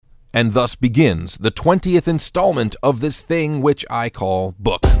And thus begins the 20th installment of this thing which I call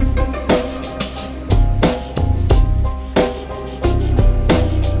book.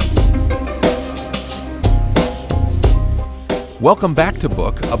 Welcome back to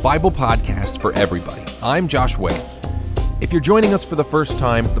Book, a Bible podcast for everybody. I'm Josh Way. If you're joining us for the first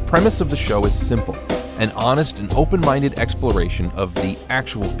time, the premise of the show is simple: an honest and open-minded exploration of the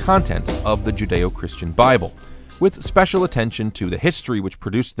actual contents of the Judeo-Christian Bible, with special attention to the history which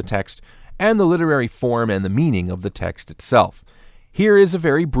produced the text and the literary form and the meaning of the text itself. Here is a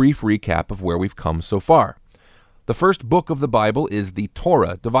very brief recap of where we've come so far. The first book of the Bible is the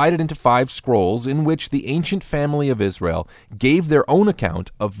Torah, divided into 5 scrolls in which the ancient family of Israel gave their own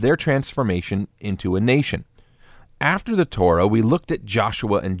account of their transformation into a nation. After the Torah, we looked at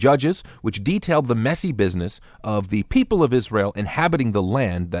Joshua and Judges, which detailed the messy business of the people of Israel inhabiting the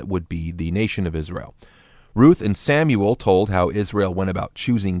land that would be the nation of Israel. Ruth and Samuel told how Israel went about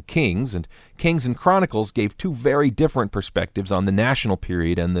choosing kings, and Kings and Chronicles gave 2 very different perspectives on the national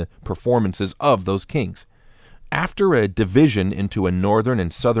period and the performances of those kings. After a division into a northern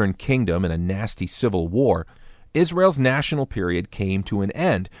and southern kingdom and a nasty civil war, Israel's national period came to an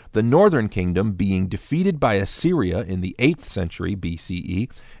end, the northern kingdom being defeated by Assyria in the 8th century BCE,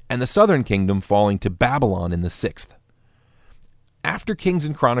 and the southern kingdom falling to Babylon in the 6th. After Kings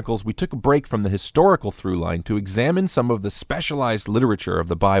and Chronicles, we took a break from the historical through-line to examine some of the specialized literature of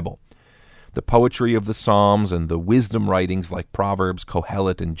the Bible. The poetry of the Psalms and the wisdom writings like Proverbs,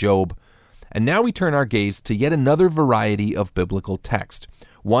 Kohelet, and Job. And now we turn our gaze to yet another variety of biblical text,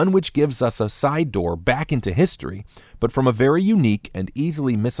 one which gives us a side door back into history, but from a very unique and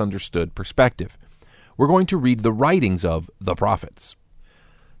easily misunderstood perspective. We're going to read the writings of the prophets.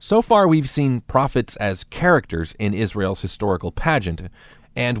 So far we've seen prophets as characters in Israel's historical pageant,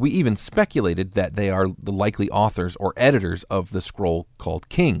 and we even speculated that they are the likely authors or editors of the scroll called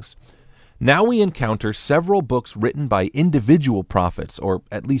Kings. Now we encounter several books written by individual prophets, or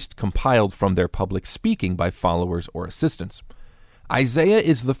at least compiled from their public speaking by followers or assistants. Isaiah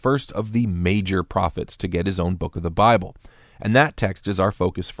is the first of the major prophets to get his own book of the Bible, and that text is our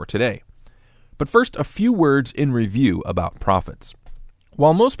focus for today. But first, a few words in review about prophets.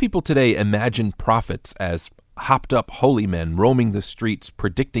 While most people today imagine prophets as hopped-up holy men roaming the streets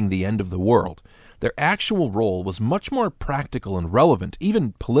predicting the end of the world, their actual role was much more practical and relevant,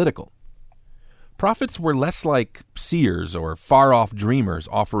 even political. Prophets were less like seers or far-off dreamers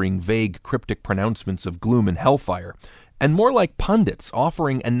offering vague, cryptic pronouncements of gloom and hellfire, and more like pundits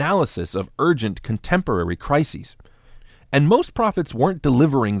offering analysis of urgent, contemporary crises. And most prophets weren't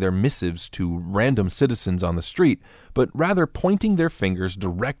delivering their missives to random citizens on the street, but rather pointing their fingers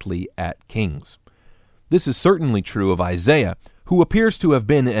directly at kings. This is certainly true of Isaiah, who appears to have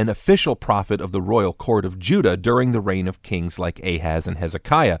been an official prophet of the royal court of Judah during the reign of kings like Ahaz and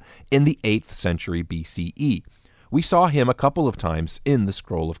Hezekiah in the 8th century BCE. We saw him a couple of times in the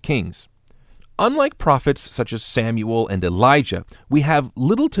Scroll of Kings. Unlike prophets such as Samuel and Elijah, we have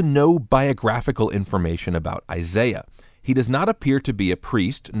little to no biographical information about Isaiah. He does not appear to be a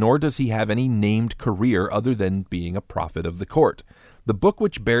priest, nor does he have any named career other than being a prophet of the court. The book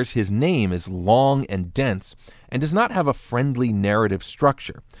which bears his name is long and dense, and does not have a friendly narrative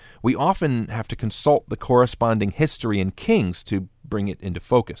structure. We often have to consult the corresponding history in Kings to bring it into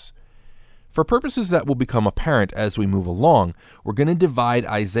focus. For purposes that will become apparent as we move along, we're going to divide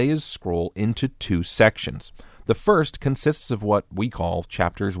Isaiah's scroll into 2 sections. The first consists of what we call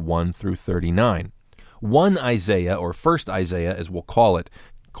chapters 1 through 39. 1 Isaiah, or 1st Isaiah as we'll call it,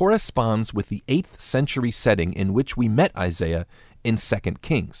 corresponds with the 8th century setting in which we met Isaiah in 2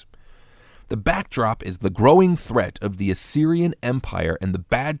 Kings. The backdrop is the growing threat of the Assyrian Empire and the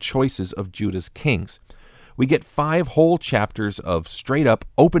bad choices of Judah's kings. We get 5 whole chapters of straight-up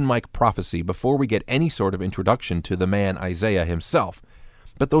open-mic prophecy before we get any sort of introduction to the man Isaiah himself.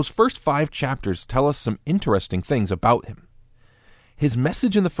 But those first 5 chapters tell us some interesting things about him. His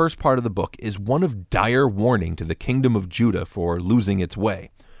message in the first part of the book is one of dire warning to the kingdom of Judah for losing its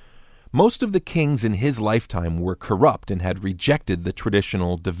way. Most of the kings in his lifetime were corrupt and had rejected the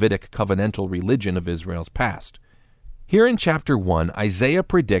traditional Davidic covenantal religion of Israel's past. Here in chapter 1, Isaiah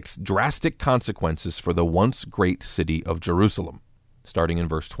predicts drastic consequences for the once great city of Jerusalem, starting in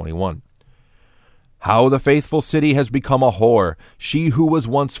verse 21. How the faithful city has become a whore, she who was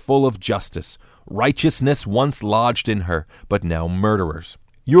once full of justice. Righteousness once lodged in her, but now murderers.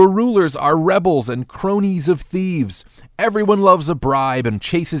 Your rulers are rebels and cronies of thieves. Everyone loves a bribe and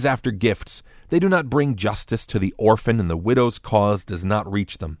chases after gifts. They do not bring justice to the orphan, and the widow's cause does not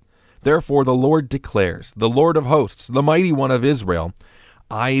reach them. Therefore the Lord declares, the Lord of hosts, the mighty one of Israel,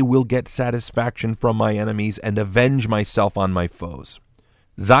 I will get satisfaction from my enemies and avenge myself on my foes.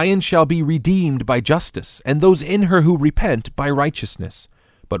 Zion shall be redeemed by justice, and those in her who repent by righteousness.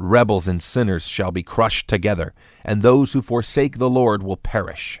 But rebels and sinners shall be crushed together, and those who forsake the Lord will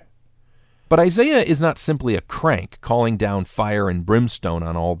perish. But Isaiah is not simply a crank calling down fire and brimstone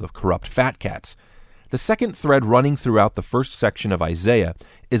on all the corrupt fat cats. The second thread running throughout the first section of Isaiah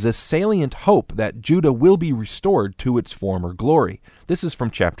is a salient hope that Judah will be restored to its former glory. This is from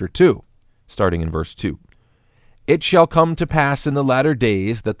chapter 2, starting in verse 2. It shall come to pass in the latter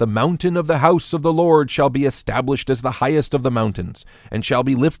days that the mountain of the house of the Lord shall be established as the highest of the mountains, and shall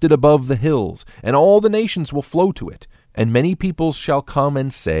be lifted above the hills, and all the nations will flow to it. And many peoples shall come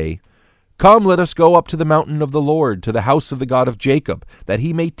and say, Come, let us go up to the mountain of the Lord, to the house of the God of Jacob, that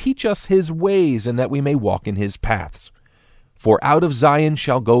he may teach us his ways, and that we may walk in his paths. For out of Zion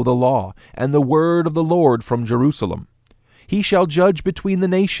shall go the law, and the word of the Lord from Jerusalem. He shall judge between the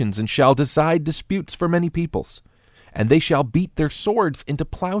nations, and shall decide disputes for many peoples. And they shall beat their swords into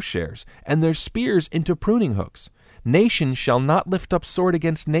plowshares, and their spears into pruning hooks. Nation shall not lift up sword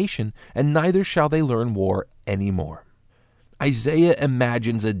against nation, and neither shall they learn war any more. Isaiah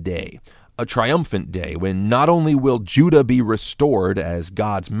imagines a day, a triumphant day, when not only will Judah be restored as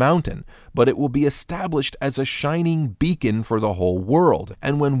God's mountain, but it will be established as a shining beacon for the whole world,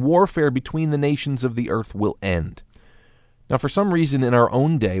 and when warfare between the nations of the earth will end. Now, for some reason in our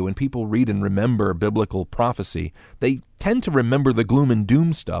own day, when people read and remember biblical prophecy, they tend to remember the gloom and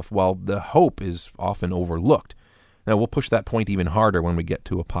doom stuff, while the hope is often overlooked. Now, we'll push that point even harder when we get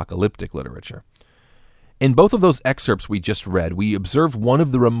to apocalyptic literature. In both of those excerpts we just read, we observe one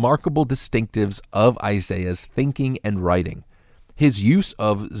of the remarkable distinctives of Isaiah's thinking and writing, his use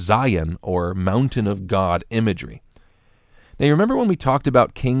of Zion, or mountain of God, imagery. Now, you remember when we talked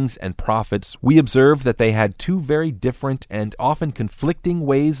about kings and prophets, we observed that they had two very different and often conflicting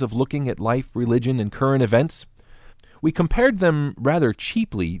ways of looking at life, religion, and current events? We compared them rather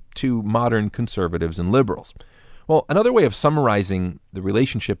cheaply to modern conservatives and liberals. Well, another way of summarizing the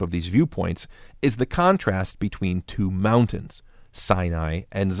relationship of these viewpoints is the contrast between two mountains, Sinai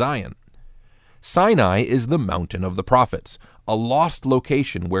and Zion. Sinai is the mountain of the prophets, a lost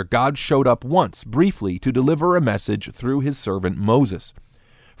location where God showed up once, briefly, to deliver a message through his servant Moses.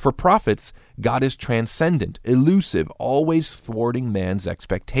 For prophets, God is transcendent, elusive, always thwarting man's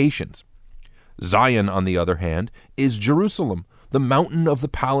expectations. Zion, on the other hand, is Jerusalem, the mountain of the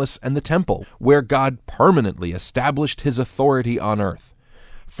palace and the temple, where God permanently established his authority on earth.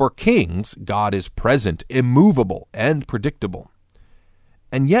 For kings, God is present, immovable, and predictable.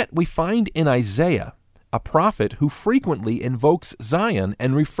 And yet we find in Isaiah a prophet who frequently invokes Zion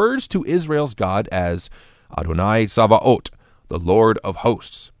and refers to Israel's God as Adonai Savaot, the Lord of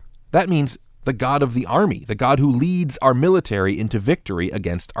hosts. That means the God of the army, the God who leads our military into victory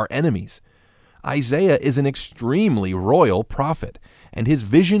against our enemies. Isaiah is an extremely royal prophet, and his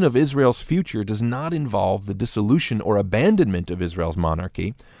vision of Israel's future does not involve the dissolution or abandonment of Israel's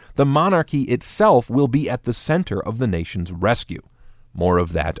monarchy. The monarchy itself will be at the center of the nation's rescue. More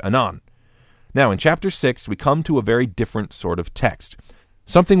of that anon. Now, in chapter 6, we come to a very different sort of text,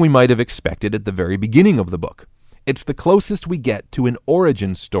 something we might have expected at the very beginning of the book. It's the closest we get to an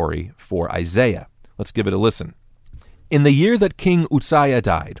origin story for Isaiah. Let's give it a listen. In the year that King Uzziah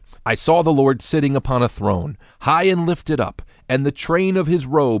died, I saw the Lord sitting upon a throne, high and lifted up, and the train of his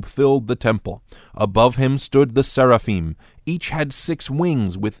robe filled the temple. Above him stood the seraphim. Each had 6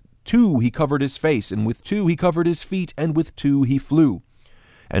 wings. With 2 he covered his face, and with 2 he covered his feet, and with 2 he flew.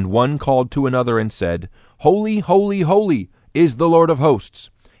 And one called to another and said, Holy, holy, holy is the Lord of hosts.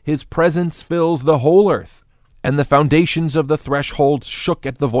 His presence fills the whole earth. And the foundations of the thresholds shook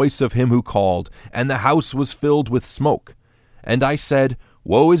at the voice of him who called, and the house was filled with smoke. And I said,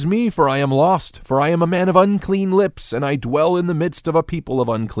 Woe is me, for I am lost, for I am a man of unclean lips, and I dwell in the midst of a people of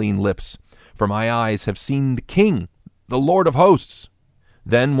unclean lips. For my eyes have seen the King, the Lord of hosts.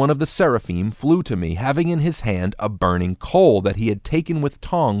 Then one of the seraphim flew to me, having in his hand a burning coal that he had taken with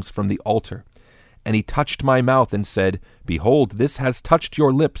tongs from the altar. And he touched my mouth and said, Behold, this has touched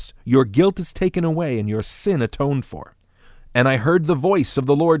your lips. Your guilt is taken away, and your sin atoned for. And I heard the voice of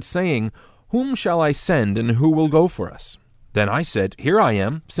the Lord saying, Whom shall I send, and who will go for us? Then I said, Here I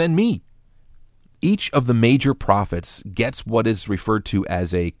am, send me. Each of the major prophets gets what is referred to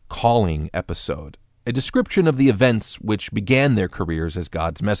as a calling episode, a description of the events which began their careers as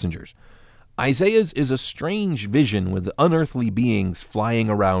God's messengers. Isaiah's is a strange vision with unearthly beings flying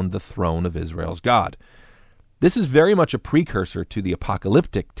around the throne of Israel's God. This is very much a precursor to the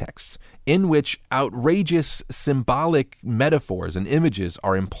apocalyptic texts, in which outrageous symbolic metaphors and images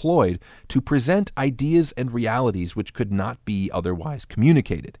are employed to present ideas and realities which could not be otherwise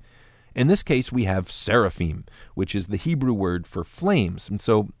communicated. In this case, we have seraphim, which is the Hebrew word for flames. And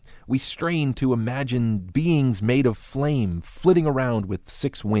so we strain to imagine beings made of flame flitting around with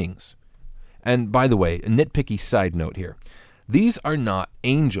 6 wings. And by the way, a nitpicky side note here. These are not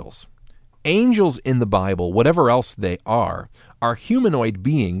angels. Angels in the Bible, whatever else they are humanoid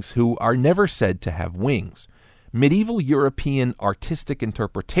beings who are never said to have wings. Medieval European artistic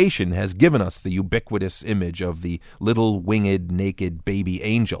interpretation has given us the ubiquitous image of the little winged, naked baby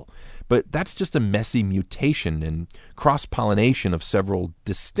angel. But that's just a messy mutation and cross-pollination of several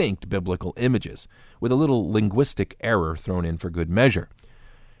distinct biblical images, with a little linguistic error thrown in for good measure.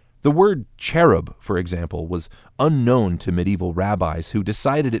 The word cherub, for example, was unknown to medieval rabbis who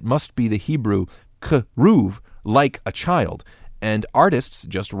decided it must be the Hebrew keruv, like a child, and artists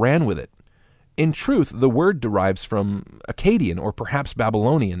just ran with it. In truth, the word derives from Akkadian or perhaps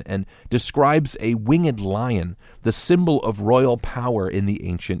Babylonian and describes a winged lion, the symbol of royal power in the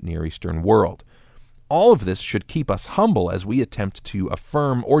ancient Near Eastern world. All of this should keep us humble as we attempt to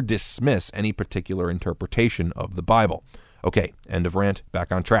affirm or dismiss any particular interpretation of the Bible. Okay, end of rant,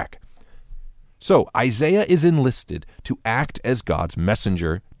 back on track. So, Isaiah is enlisted to act as God's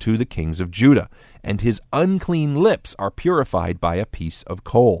messenger to the kings of Judah, and his unclean lips are purified by a piece of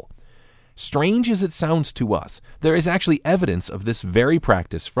coal. Strange as it sounds to us, there is actually evidence of this very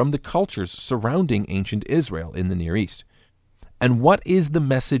practice from the cultures surrounding ancient Israel in the Near East. And what is the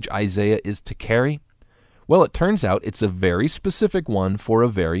message Isaiah is to carry? Well, it turns out it's a very specific one for a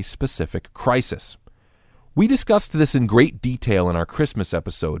very specific crisis. We discussed this in great detail in our Christmas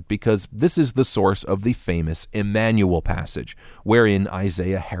episode because this is the source of the famous Emmanuel passage, wherein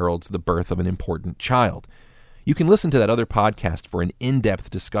Isaiah heralds the birth of an important child. You can listen to that other podcast for an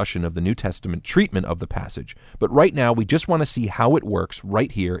in-depth discussion of the New Testament treatment of the passage, but right now we just want to see how it works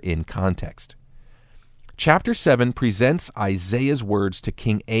right here in context. Chapter 7 presents Isaiah's words to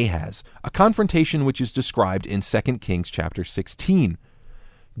King Ahaz, a confrontation which is described in 2 Kings chapter 16.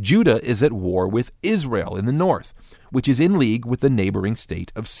 Judah is at war with Israel in the north, which is in league with the neighboring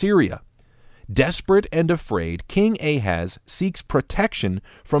state of Syria. Desperate and afraid, King Ahaz seeks protection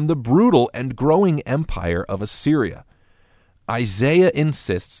from the brutal and growing empire of Assyria. Isaiah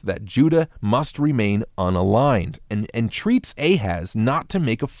insists that Judah must remain unaligned and entreats Ahaz not to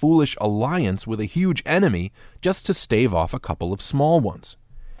make a foolish alliance with a huge enemy just to stave off a couple of small ones.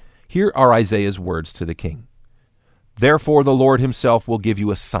 Here are Isaiah's words to the king. Therefore the Lord himself will give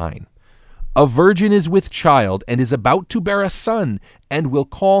you a sign. A virgin is with child and is about to bear a son and will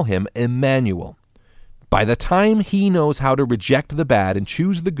call him Emmanuel. By the time he knows how to reject the bad and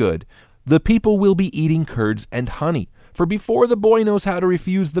choose the good, the people will be eating curds and honey. For before the boy knows how to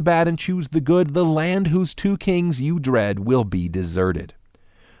refuse the bad and choose the good, the land whose 2 kings you dread will be deserted.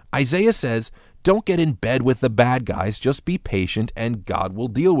 Isaiah says, don't get in bed with the bad guys, just be patient and God will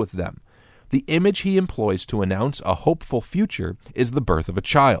deal with them. The image he employs to announce a hopeful future is the birth of a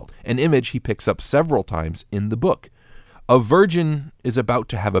child, an image he picks up several times in the book. A virgin is about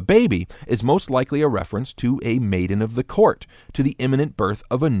to have a baby is most likely a reference to a maiden of the court, to the imminent birth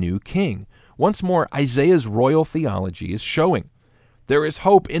of a new king. Once more, Isaiah's royal theology is showing. There is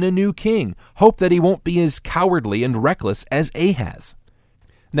hope in a new king, hope that he won't be as cowardly and reckless as Ahaz.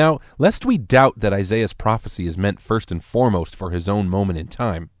 Now, lest we doubt that Isaiah's prophecy is meant first and foremost for his own moment in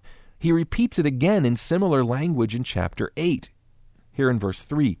time, he repeats it again in similar language in chapter 8. Here in verse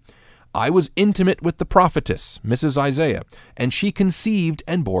 3, I was intimate with the prophetess, Mrs. Isaiah, and she conceived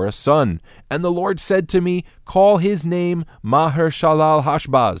and bore a son. And the Lord said to me, call his name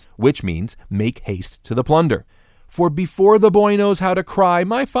Maher-shalal-Hashbaz, which means make haste to the plunder. For before the boy knows how to cry,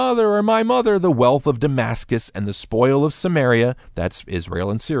 my father or my mother, the wealth of Damascus and the spoil of Samaria, that's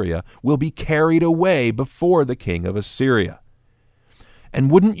Israel and Syria, will be carried away before the king of Assyria. And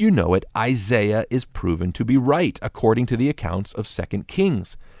wouldn't you know it, Isaiah is proven to be right, according to the accounts of 2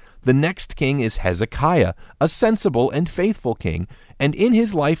 Kings. The next king is Hezekiah, a sensible and faithful king, and in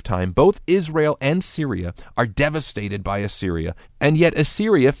his lifetime both Israel and Syria are devastated by Assyria, and yet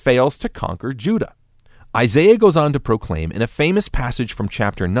Assyria fails to conquer Judah. Isaiah goes on to proclaim in a famous passage from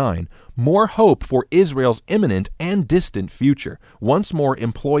chapter 9 more hope for Israel's imminent and distant future, once more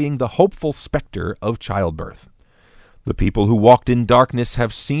employing the hopeful specter of childbirth. The people who walked in darkness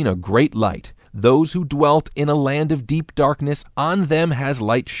have seen a great light. Those who dwelt in a land of deep darkness, on them has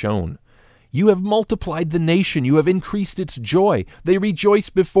light shone. You have multiplied the nation, you have increased its joy. They rejoice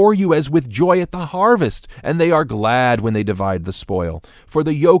before you as with joy at the harvest, and they are glad when they divide the spoil. For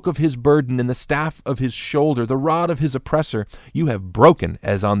the yoke of his burden and the staff of his shoulder, the rod of his oppressor, you have broken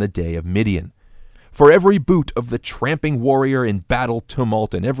as on the day of Midian. For every boot of the tramping warrior in battle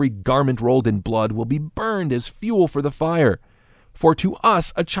tumult and every garment rolled in blood will be burned as fuel for the fire. For to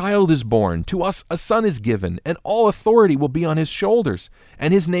us a child is born, to us a son is given, and all authority will be on his shoulders.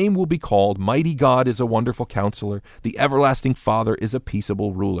 And his name will be called Mighty God is a Wonderful Counselor, the Everlasting Father is a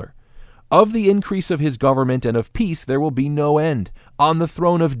Peaceable Ruler. Of the increase of his government and of peace there will be no end, on the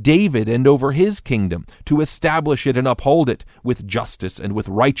throne of David and over his kingdom, to establish it and uphold it with justice and with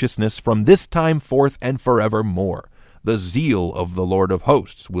righteousness from this time forth and forevermore. The zeal of the Lord of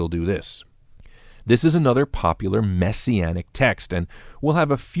hosts will do this. This is another popular messianic text, and we'll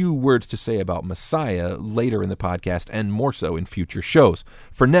have a few words to say about Messiah later in the podcast and more so in future shows.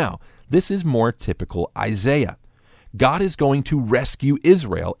 For now, this is more typical Isaiah. God is going to rescue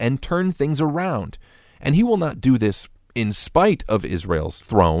Israel and turn things around, and he will not do this in spite of Israel's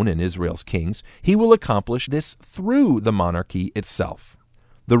throne and Israel's kings. He will accomplish this through the monarchy itself.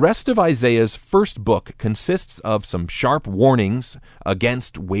 The rest of Isaiah's first book consists of some sharp warnings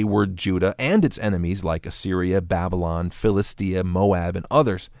against wayward Judah and its enemies like Assyria, Babylon, Philistia, Moab, and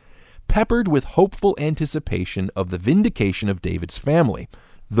others, peppered with hopeful anticipation of the vindication of David's family,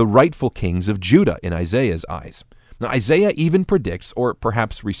 the rightful kings of Judah in Isaiah's eyes. Now, Isaiah even predicts, or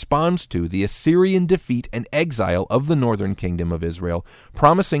perhaps responds to, the Assyrian defeat and exile of the northern kingdom of Israel,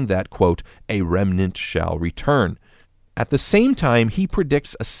 promising that, quote, a remnant shall return. At the same time, he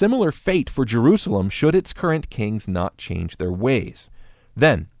predicts a similar fate for Jerusalem should its current kings not change their ways.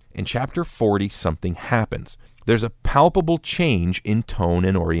 Then, in chapter 40, something happens. There's a palpable change in tone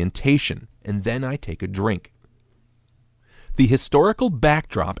and orientation, and then I take a drink. The historical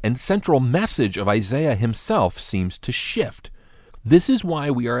backdrop and central message of Isaiah himself seems to shift. This is why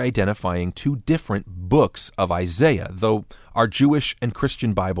we are identifying two different books of Isaiah, though our Jewish and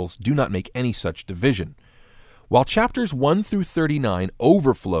Christian Bibles do not make any such division. While chapters 1 through 39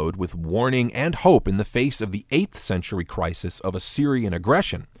 overflowed with warning and hope in the face of the 8th century crisis of Assyrian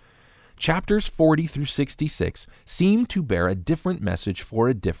aggression, chapters 40 through 66 seem to bear a different message for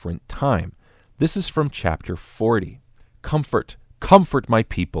a different time. This is from chapter 40. Comfort, comfort my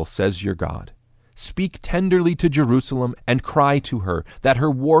people, says your God. Speak tenderly to Jerusalem and cry to her that her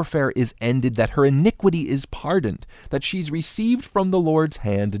warfare is ended, that her iniquity is pardoned, that she's received from the Lord's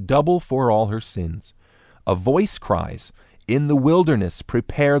hand double for all her sins. A voice cries, in the wilderness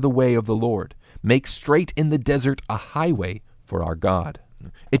prepare the way of the Lord. Make straight in the desert a highway for our God.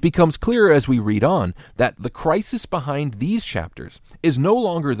 It becomes clear as we read on that the crisis behind these chapters is no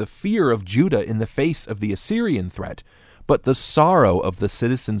longer the fear of Judah in the face of the Assyrian threat, but the sorrow of the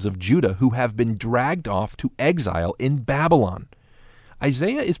citizens of Judah who have been dragged off to exile in Babylon.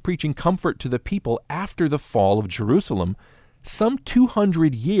 Isaiah is preaching comfort to the people after the fall of Jerusalem, some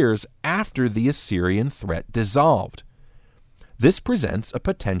 200 years after the Assyrian threat dissolved. This presents a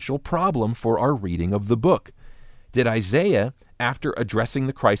potential problem for our reading of the book. Did Isaiah, after addressing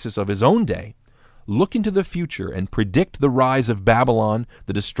the crisis of his own day, look into the future and predict the rise of Babylon,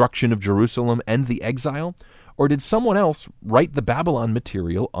 the destruction of Jerusalem, and the exile? Or did someone else write the Babylon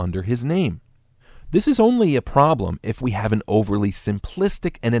material under his name? This is only a problem if we have an overly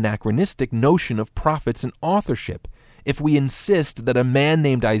simplistic and anachronistic notion of prophets and authorship, if we insist that a man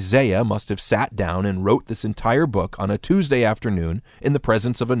named Isaiah must have sat down and wrote this entire book on a Tuesday afternoon in the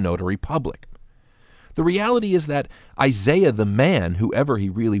presence of a notary public. The reality is that Isaiah the man, whoever he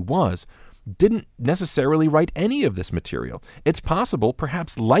really was, didn't necessarily write any of this material. It's possible,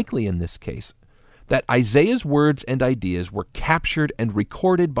 perhaps likely in this case, that Isaiah's words and ideas were captured and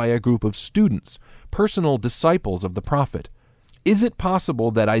recorded by a group of students, personal disciples of the prophet. Is it possible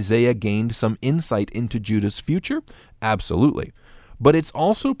that Isaiah gained some insight into Judah's future? Absolutely. But it's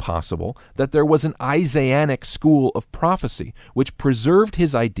also possible that there was an Isaianic school of prophecy which preserved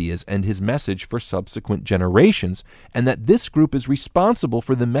his ideas and his message for subsequent generations, and that this group is responsible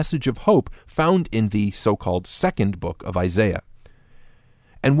for the message of hope found in the so-called second book of Isaiah.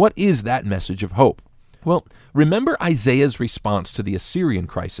 And what is that message of hope? Well, remember Isaiah's response to the Assyrian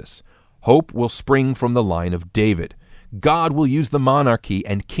crisis. Hope will spring from the line of David. God will use the monarchy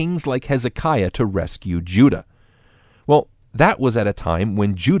and kings like Hezekiah to rescue Judah. Well, that was at a time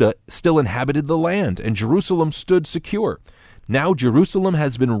when Judah still inhabited the land and Jerusalem stood secure. Now Jerusalem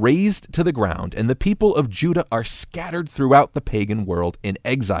has been razed to the ground and the people of Judah are scattered throughout the pagan world in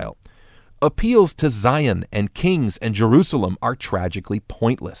exile. Appeals to Zion and kings and Jerusalem are tragically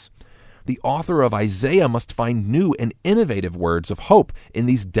pointless. The author of Isaiah must find new and innovative words of hope in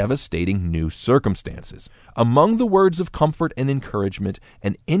these devastating new circumstances. Among the words of comfort and encouragement,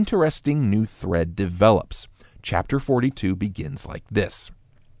 an interesting new thread develops. Chapter 42 begins like this.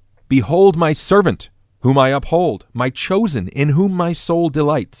 Behold my servant, whom I uphold, my chosen, in whom my soul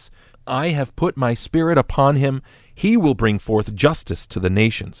delights. I have put my spirit upon him. He will bring forth justice to the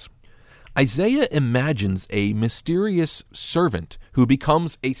nations. Isaiah imagines a mysterious servant who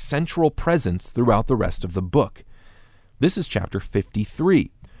becomes a central presence throughout the rest of the book. This is chapter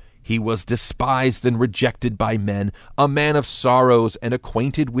 53. He was despised and rejected by men, a man of sorrows and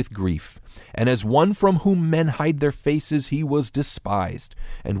acquainted with grief. And as one from whom men hide their faces, he was despised,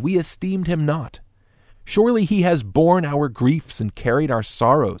 and we esteemed him not. Surely he has borne our griefs and carried our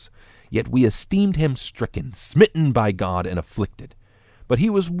sorrows, yet we esteemed him stricken, smitten by God, and afflicted. But he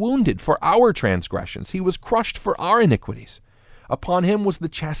was wounded for our transgressions, he was crushed for our iniquities. Upon him was the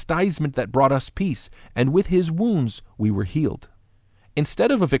chastisement that brought us peace, and with his wounds we were healed.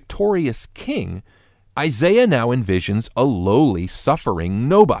 Instead of a victorious king, Isaiah now envisions a lowly, suffering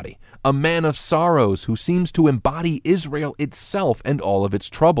nobody, a man of sorrows who seems to embody Israel itself and all of its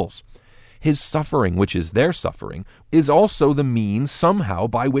troubles. His suffering, which is their suffering, is also the means somehow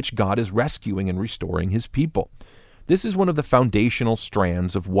by which God is rescuing and restoring his people. This is one of the foundational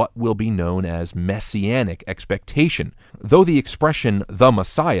strands of what will be known as messianic expectation, though the expression the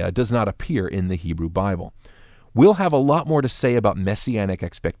Messiah does not appear in the Hebrew Bible. We'll have a lot more to say about messianic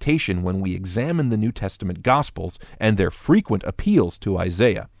expectation when we examine the New Testament Gospels and their frequent appeals to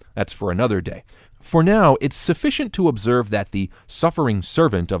Isaiah. That's for another day. For now, it's sufficient to observe that the suffering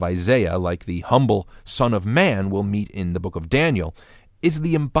servant of Isaiah, like the humble Son of Man we'll meet in the book of Daniel, is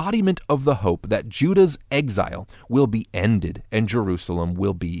the embodiment of the hope that Judah's exile will be ended and Jerusalem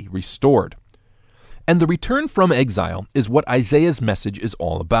will be restored. And the return from exile is what Isaiah's message is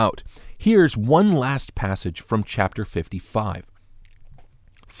all about. Here's one last passage from chapter 55.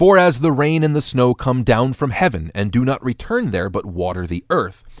 For as the rain and the snow come down from heaven, and do not return there, but water the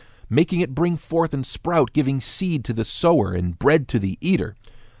earth, making it bring forth and sprout, giving seed to the sower and bread to the eater,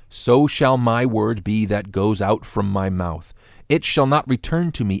 so shall my word be that goes out from my mouth. It shall not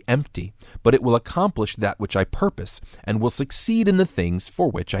return to me empty, but it will accomplish that which I purpose, and will succeed in the things for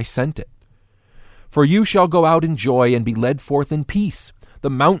which I sent it. For you shall go out in joy and be led forth in peace. The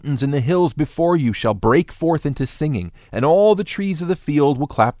mountains and the hills before you shall break forth into singing, and all the trees of the field will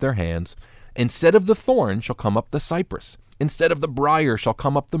clap their hands. Instead of the thorn shall come up the cypress. Instead of the briar shall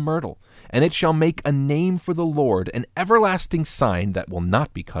come up the myrtle. And it shall make a name for the Lord, an everlasting sign that will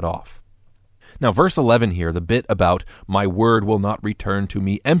not be cut off. Now, verse 11 here, the bit about my word will not return to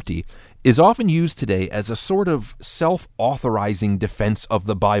me empty, is often used today as a sort of self-authorizing defense of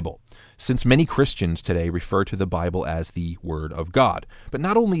the Bible, since many Christians today refer to the Bible as the Word of God. But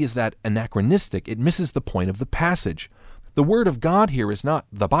not only is that anachronistic, it misses the point of the passage. The Word of God here is not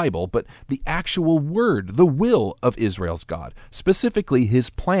the Bible, but the actual Word, the will of Israel's God, specifically his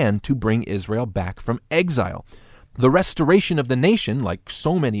plan to bring Israel back from exile. The restoration of the nation, like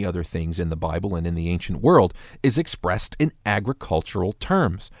so many other things in the Bible and in the ancient world, is expressed in agricultural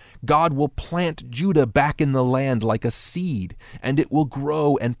terms. God will plant Judah back in the land like a seed, and it will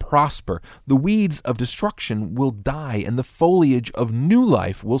grow and prosper. The weeds of destruction will die, and the foliage of new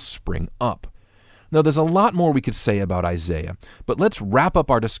life will spring up. Now, there's a lot more we could say about Isaiah, but let's wrap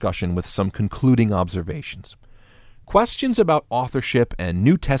up our discussion with some concluding observations. Questions about authorship and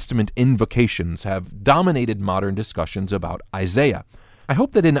New Testament invocations have dominated modern discussions about Isaiah. I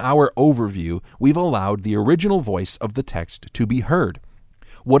hope that in our overview, we've allowed the original voice of the text to be heard.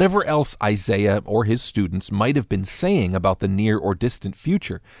 Whatever else Isaiah or his students might have been saying about the near or distant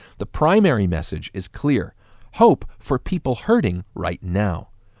future, the primary message is clear. Hope for people hurting right now.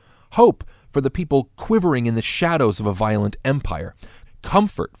 Hope for the people quivering in the shadows of a violent empire.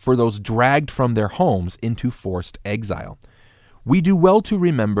 Comfort for those dragged from their homes into forced exile. We do well to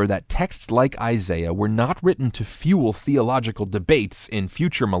remember that texts like Isaiah were not written to fuel theological debates in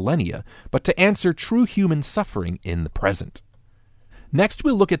future millennia, but to answer true human suffering in the present. Next,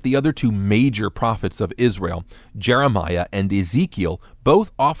 we'll look at the other two major prophets of Israel, Jeremiah and Ezekiel,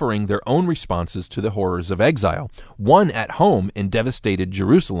 both offering their own responses to the horrors of exile, one at home in devastated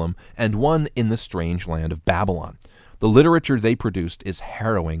Jerusalem and one in the strange land of Babylon. The literature they produced is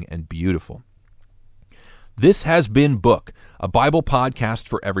harrowing and beautiful. This has been Book, a Bible podcast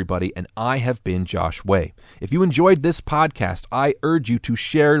for everybody, and I have been Josh Way. If you enjoyed this podcast, I urge you to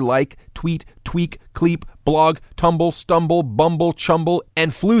share, like, tweet, tweak, cleep, blog, tumble, stumble, bumble, chumble,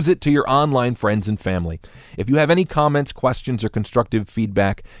 and flooze it to your online friends and family. If you have any comments, questions, or constructive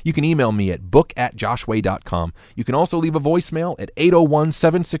feedback, you can email me at book@joshway.com. You can also leave a voicemail at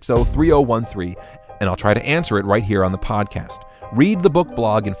 801-760-3013, and I'll try to answer it right here on the podcast. Read the book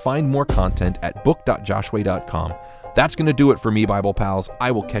blog and find more content at book.joshway.com. That's going to do it for me, Bible pals.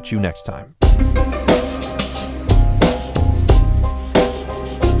 I will catch you next time.